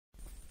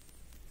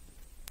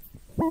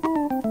Fix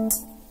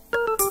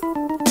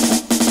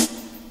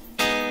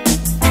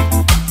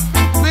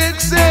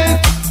it,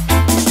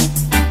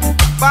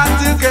 what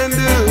you can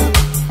do.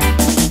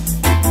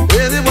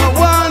 Anyone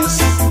once,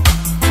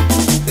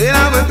 they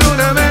never do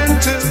them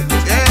into.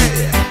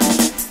 Yeah,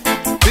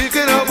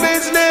 picking up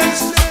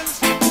business,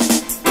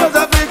 was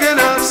a picking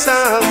up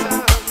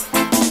sound.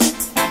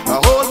 The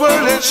whole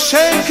world is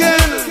shaking,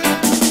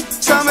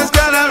 some is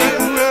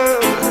gathering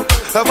round.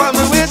 From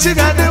the way she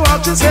got the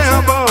walk to say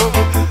above,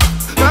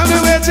 from the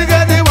way she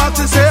got the walk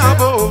to say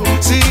above.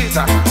 See it,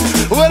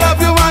 well up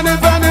you want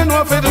it and you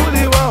know if you do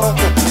the walk.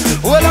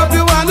 Well up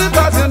you want it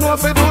cause you know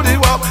if you do the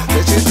walk.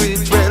 But she do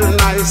it well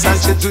nice and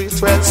she do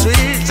it well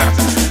sweet.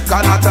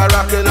 Cause not a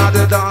rockin' on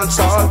the dance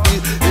all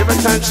beat. Every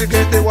time she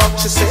get the walk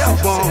she say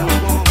above.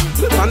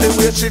 And the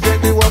way she get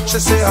the walk, she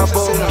say a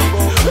boom.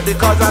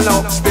 Because I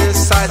know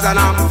space size and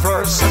I'm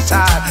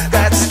versatile.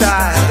 That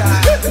style,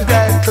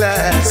 that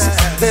class,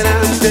 and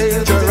I'm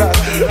dangerous.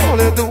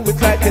 Wanna do it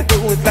like you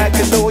do it, like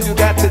you know you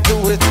got to do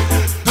it.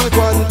 Do it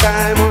one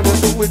time, wanna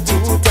do it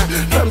two times.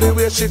 From the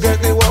way she get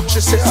the walk,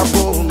 she say a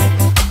boom.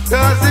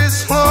 Cause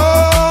this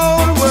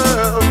whole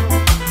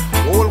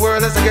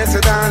world is a get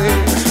it down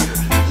here.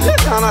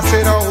 And I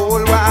say the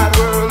whole wide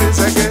world is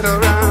a get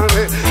around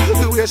here.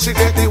 The way she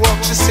get the walk,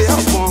 she say a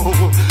boom.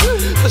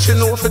 She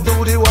know if you do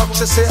the walk,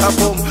 she say a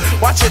boom.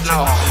 Watch it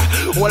now.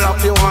 Hold up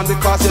your hand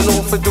because you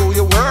know if you do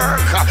your work.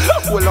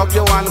 Hold up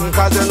your hand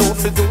because you know if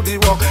you do the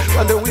walk.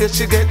 And the way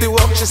she get the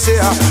walk, she say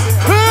a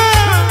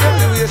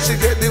the way she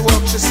get the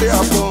walk, she say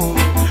a boom.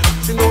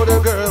 She know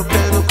the girl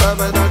can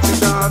cover that she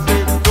can't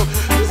fit go.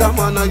 She's a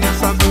man of you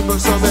from people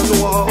so they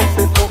know how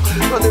to go.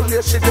 And the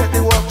way she get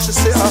the walk, she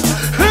say a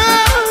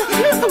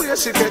the way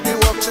she get the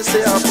walk, she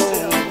say a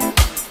boom.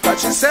 But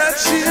she said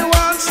she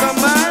wants a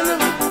man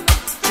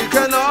she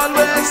can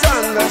always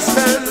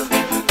understand.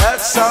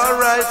 That's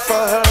alright for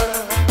her,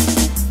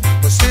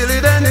 but still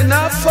it ain't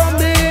enough for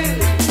me.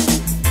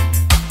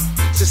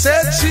 She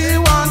said she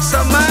wants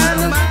a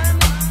man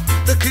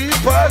to keep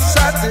her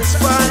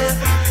satisfied.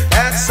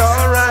 That's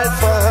alright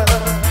for her,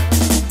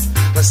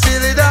 but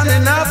still it ain't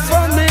enough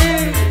for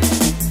me.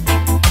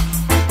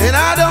 And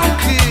I don't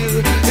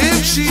care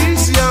if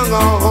she's young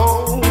or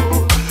old,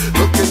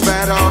 looking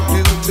bad or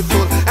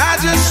beautiful. I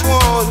just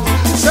want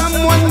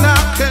someone I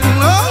can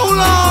hold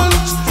on.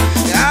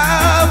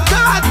 I've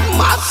got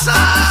muscles.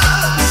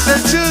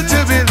 Said you to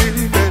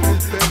believe it,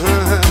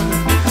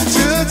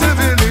 you to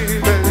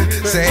believe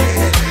it. Say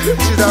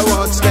she's a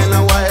once been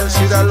a while,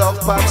 she's a love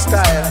pop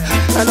style.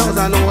 And as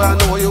I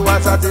know you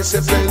as a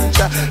disciplined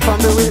child. From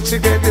the way she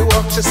get the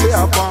work, she say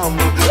a bomb.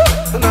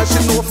 And as she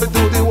know if you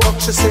do the work,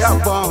 she say a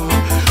bomb.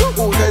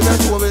 Oh, there's a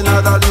woman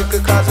other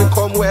liquor cause we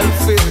come well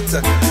fit.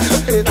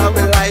 In our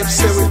life,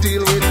 say we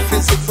deal with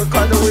physics.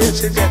 Because the way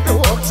she get the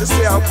work, she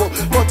say a bomb.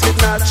 But it's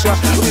natural,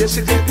 the way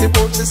she get the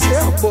boat, she say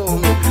a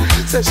bomb.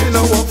 Say she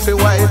no work for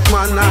white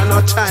man and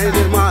no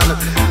Chinese man.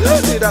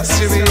 Need a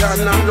Syrian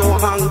and no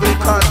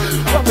Anglican.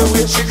 From the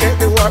way she get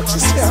the work, she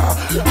say a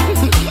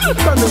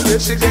from the way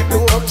she get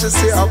the work, she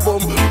say a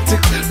bomb.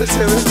 They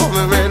say we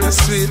coming really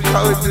sweet,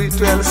 cause we do it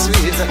well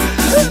sweet.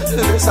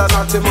 This are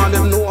not the man,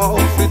 them know how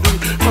to do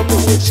it. From the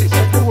way she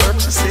get the work,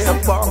 she say a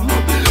bomb.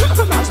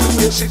 And that's the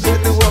way she get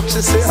the work,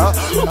 she say a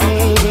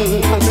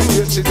and the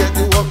way she get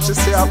the work, she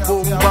say a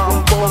boom,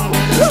 bam, boom.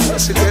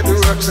 She get the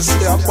work, she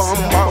say a bam,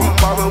 bam,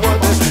 bam.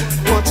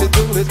 And want you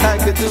do it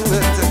like you do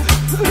it.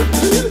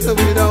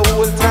 We the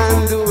whole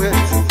time do it.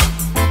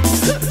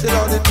 Till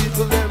all the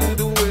people them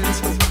do it.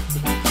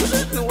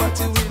 Know what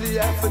you really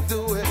have to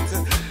do it.